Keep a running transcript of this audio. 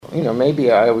you know,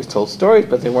 maybe I always told stories,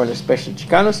 but they weren't especially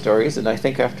Chicano stories. And I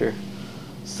think after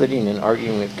sitting and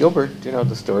arguing with Gilbert, you know,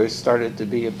 the stories started to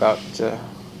be about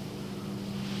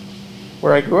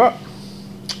where I grew up,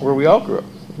 where we all grew up,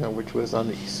 you know, which was on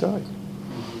the East Side.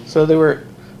 So they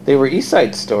were East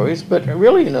Side stories, but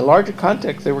really in a larger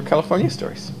context, they were California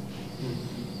stories.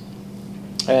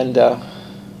 And it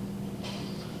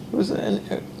was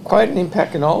quite an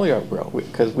impact in all the art world,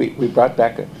 because we brought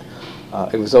back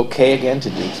it was okay again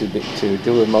to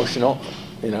do emotional,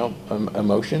 you know,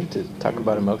 emotion, to talk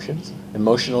about emotions,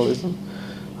 emotionalism.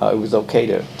 It was okay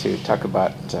to talk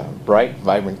about bright,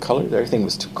 vibrant colors. Everything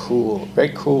was too cool, very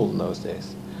cool in those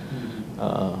days.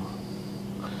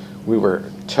 We were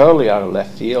totally out of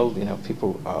left field. You know,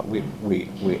 people.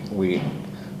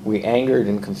 We angered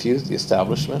and confused the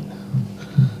establishment.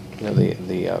 You know,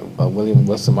 the William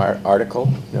Wilson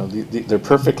article. You know, they're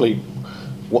perfectly.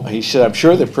 I'm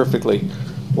sure they're perfectly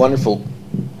wonderful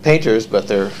painters, but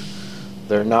they're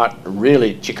not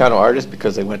really Chicano artists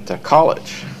because they went to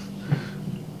college.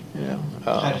 You know.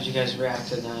 How did you guys react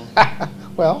to that?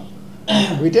 Well,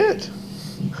 we did.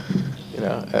 You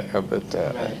know, but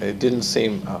Right. it didn't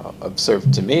seem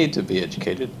absurd to me to be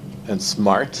educated and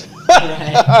smart.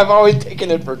 Right. I've always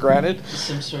taken it for granted.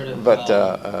 Some sort of But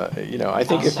you know, I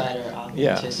think outsider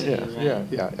authenticity,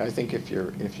 right? I think if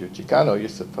you're Chicano, you're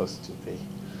supposed to be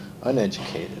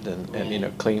uneducated and Right. you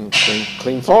know, clean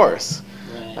floors.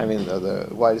 Right. I mean, the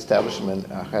white establishment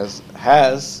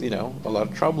has you know, a lot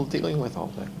of trouble dealing with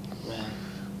all that. Right.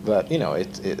 But you know,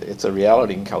 it's a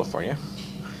reality in California.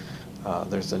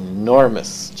 There's an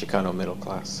enormous Chicano middle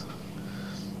class,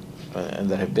 and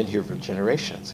that have been here for generations.